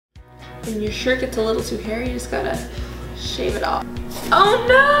when your shirt gets a little too hairy, you just gotta shave it off. Oh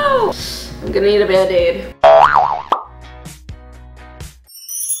no! I'm gonna need a band-aid.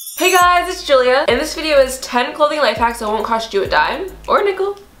 Hey guys, it's Julia, and this video is 10 clothing life hacks that won't cost you a dime, or a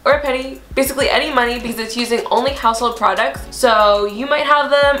nickel, or a penny, basically any money, because it's using only household products. So you might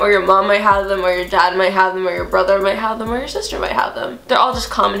have them, or your mom might have them, or your dad might have them, or your brother might have them, or your sister might have them. They're all just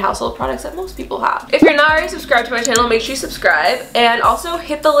common household products that most people have. If you're not already subscribed to my channel, make sure you subscribe, and also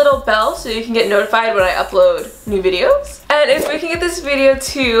hit the little bell so you can get notified when I upload new videos. And if we can get this video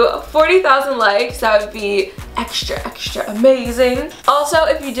to 40,000 likes, that would be extra amazing. Also,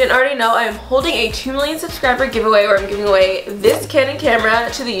 if you didn't already know, I am holding a 2 million subscriber giveaway where I'm giving away this Canon camera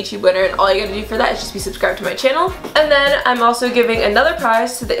to the YouTube winner, and all you gotta do for that is just be subscribed to my channel. And then I'm also giving another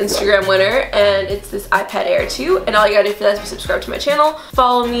prize to the Instagram winner, and it's this iPad Air 2, and all you gotta do for that is be subscribed to my channel,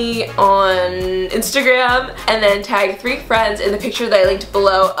 follow me on Instagram, and then tag 3 friends in the picture that I linked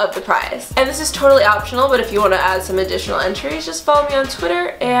below of the prize. And this is totally optional, but if you want to add some additional entries, just follow me on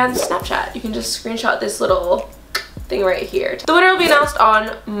Twitter and Snapchat. You can just screenshot this little thing right here. The winner will be announced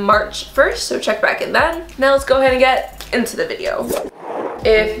on March 1st, so check back in then. Now let's go ahead and get into the video.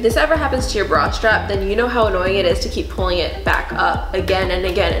 If this ever happens to your bra strap, then you know how annoying it is to keep pulling it back up again and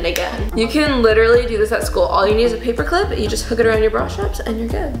again and again. You can literally do this at school. All you need is a paper clip, you just hook it around your bra straps and you're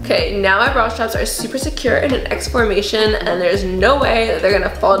good. Okay, now my bra straps are super secure in an X formation, and there's no way that they're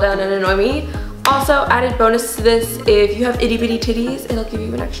gonna fall down and annoy me. Also, added bonus to this, if you have itty bitty titties, it'll give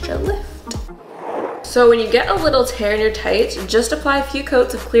you an extra lift. So when you get a little tear in your tights, just apply a few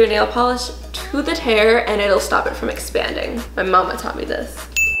coats of clear nail polish to the tear and it'll stop it from expanding. My mama taught me this.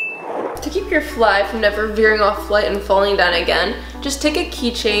 To keep your fly from never veering off flight and falling down again, just take a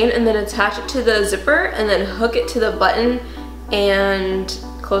keychain and then attach it to the zipper and then hook it to the button and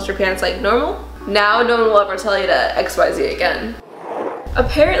close your pants like normal. Now no one will ever tell you to XYZ again.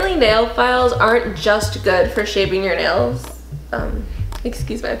 Apparently nail files aren't just good for shaping your nails.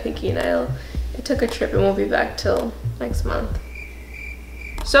 Excuse my pinky nail. It took a trip and won't be back till next month.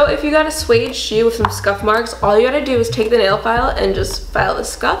 So if you got a suede shoe with some scuff marks, all you gotta do is take the nail file and just file the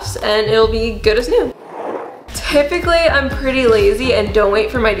scuffs and it'll be good as new. Typically, I'm pretty lazy and don't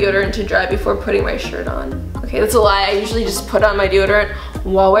wait for my deodorant to dry before putting my shirt on. Okay, that's a lie. I usually just put on my deodorant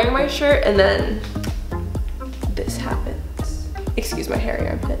while wearing my shirt and then this happens. Excuse my hairy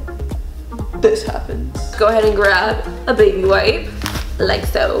armpit. This happens. Go ahead and grab a baby wipe, like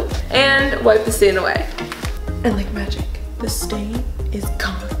so, and wipe the stain away. And like magic, the stain is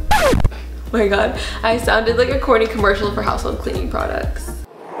gone. Oh my god, I sounded like a corny commercial for household cleaning products.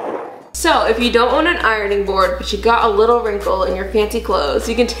 So if you don't own an ironing board, but you got a little wrinkle in your fancy clothes,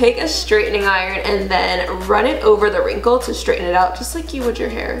 you can take a straightening iron and then run it over the wrinkle to straighten it out, just like you would your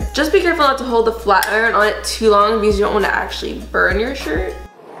hair. Just be careful not to hold the flat iron on it too long because you don't want to actually burn your shirt.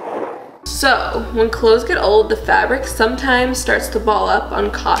 So when clothes get old, the fabric sometimes starts to ball up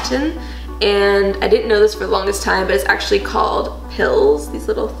on cotton, and I didn't know this for the longest time, but it's actually called pills. These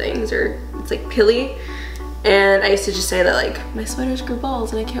little things it's like pilly. And I used to just say that like, my sweaters grew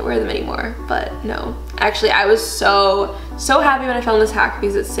balls and I can't wear them anymore, but no. Actually, I was so happy when I found this hack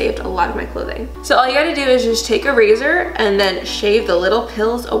because it saved a lot of my clothing. So all you gotta do is just take a razor and then shave the little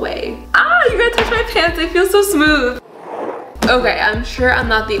pills away. Ah, you gotta touch my pants, they feel so smooth. Okay, I'm sure I'm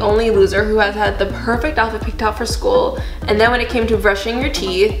not the only loser who has had the perfect outfit picked out for school, and then when it came to brushing your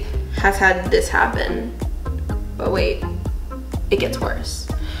teeth, has had this happen. But wait, it gets worse.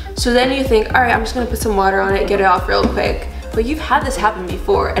 So then you think, all right, I'm just gonna put some water on it, get it off real quick. But you've had this happen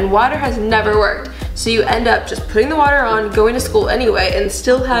before, and water has never worked. So you end up just putting the water on, going to school anyway, and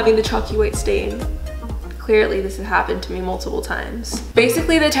still having the chalky white stain. Clearly, this has happened to me multiple times.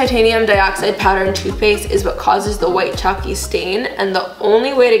 Basically, the titanium dioxide powder in toothpaste is what causes the white chalky stain, and the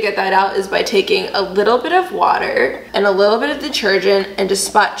only way to get that out is by taking a little bit of water and a little bit of detergent and just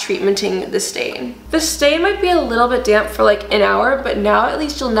spot treatmenting the stain. The stain might be a little bit damp for like an hour, but now at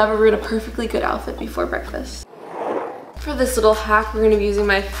least you'll never ruin a perfectly good outfit before breakfast. For this little hack, we're gonna be using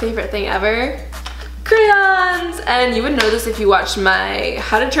my favorite thing ever, crayons! And you would know this if you watched my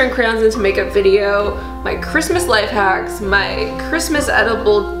how to turn crayons into makeup video, my Christmas life hacks, my Christmas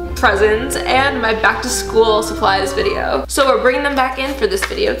edible presents, and my back to school supplies video. So we're bringing them back in for this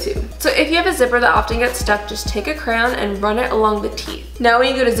video too. So if you have a zipper that often gets stuck, just take a crayon and run it along the teeth. Now when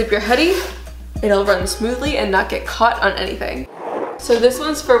you go to zip your hoodie, it'll run smoothly and not get caught on anything. So this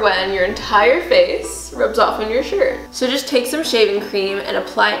one's for when your entire face rubs off on your shirt. So just take some shaving cream and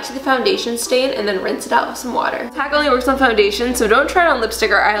apply it to the foundation stain and then rinse it out with some water. This hack only works on foundation, so don't try it on lipstick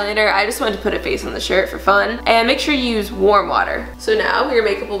or eyeliner. I just wanted to put a face on the shirt for fun. And make sure you use warm water. So now your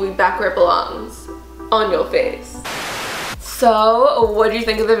makeup will be back where it belongs, on your face. So, what did you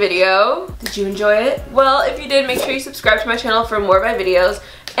think of the video? Did you enjoy it? Well, if you did, make sure you subscribe to my channel for more of my videos.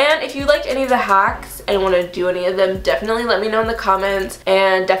 And if you liked any of the hacks and want to do any of them, definitely let me know in the comments,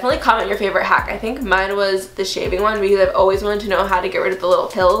 and definitely comment your favorite hack. I think mine was the shaving one because I've always wanted to know how to get rid of the little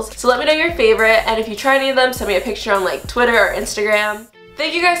pills. So let me know your favorite, and if you try any of them, send me a picture on like Twitter or Instagram.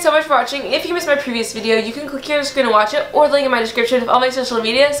 Thank you guys so much for watching. If you missed my previous video, you can click here on the screen and watch it, or the link in my description of all my social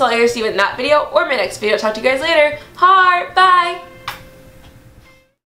media, so I'll either see you in that video or my next video. Talk to you guys later. Heart, bye!